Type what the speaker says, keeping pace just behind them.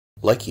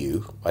Like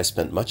you, I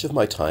spent much of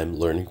my time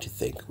learning to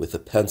think with a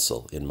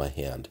pencil in my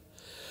hand.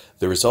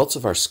 The results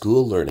of our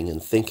school learning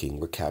and thinking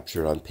were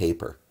captured on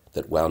paper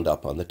that wound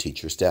up on the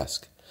teacher's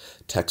desk.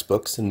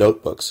 Textbooks and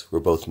notebooks were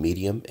both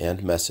medium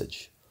and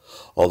message.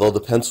 Although the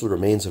pencil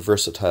remains a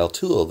versatile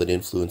tool that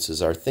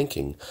influences our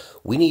thinking,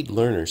 we need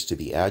learners to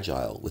be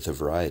agile with a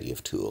variety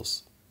of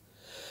tools.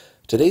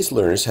 Today's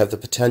learners have the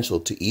potential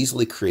to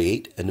easily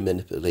create and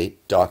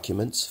manipulate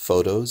documents,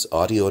 photos,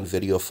 audio and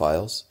video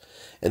files,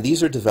 and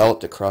these are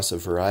developed across a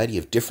variety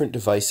of different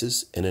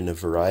devices and in a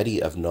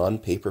variety of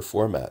non-paper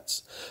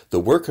formats. The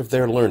work of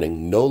their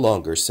learning no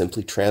longer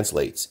simply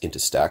translates into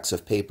stacks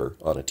of paper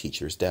on a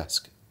teacher's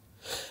desk.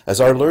 As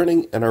our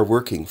learning and our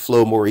working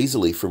flow more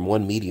easily from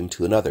one medium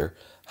to another,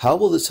 how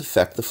will this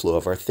affect the flow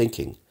of our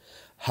thinking?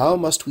 How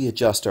must we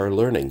adjust our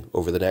learning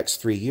over the next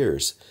 3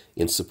 years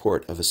in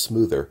support of a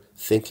smoother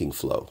thinking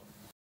flow?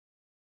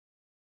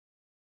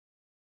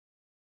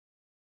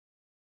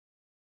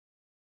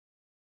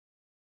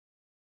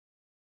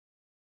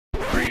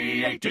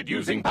 Created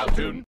using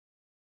Powtoon.